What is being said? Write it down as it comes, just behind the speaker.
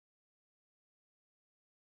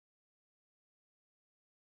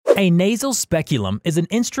A nasal speculum is an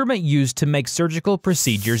instrument used to make surgical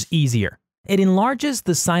procedures easier. It enlarges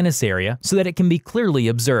the sinus area so that it can be clearly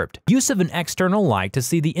observed. Use of an external light to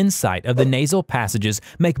see the inside of the nasal passages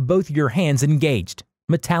make both your hands engaged.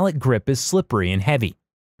 Metallic grip is slippery and heavy.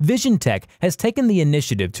 Vision Tech has taken the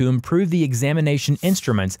initiative to improve the examination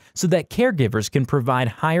instruments so that caregivers can provide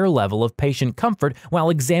higher level of patient comfort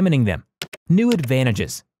while examining them. New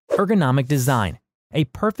advantages: ergonomic design. A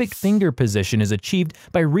perfect finger position is achieved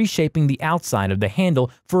by reshaping the outside of the handle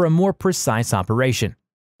for a more precise operation.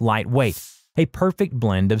 Lightweight. A perfect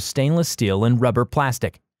blend of stainless steel and rubber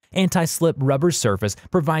plastic. Anti-slip rubber surface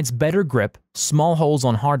provides better grip. Small holes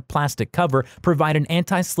on hard plastic cover provide an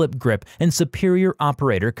anti-slip grip and superior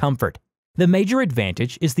operator comfort. The major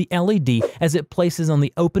advantage is the LED, as it places on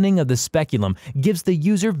the opening of the speculum gives the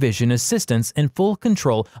user vision assistance and full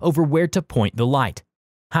control over where to point the light.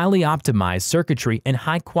 Highly optimized circuitry and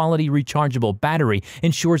high-quality rechargeable battery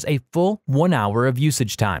ensures a full 1 hour of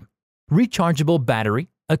usage time. Rechargeable battery.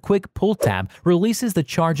 A quick pull tab releases the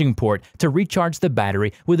charging port to recharge the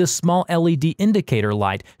battery with a small LED indicator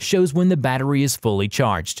light shows when the battery is fully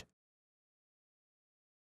charged.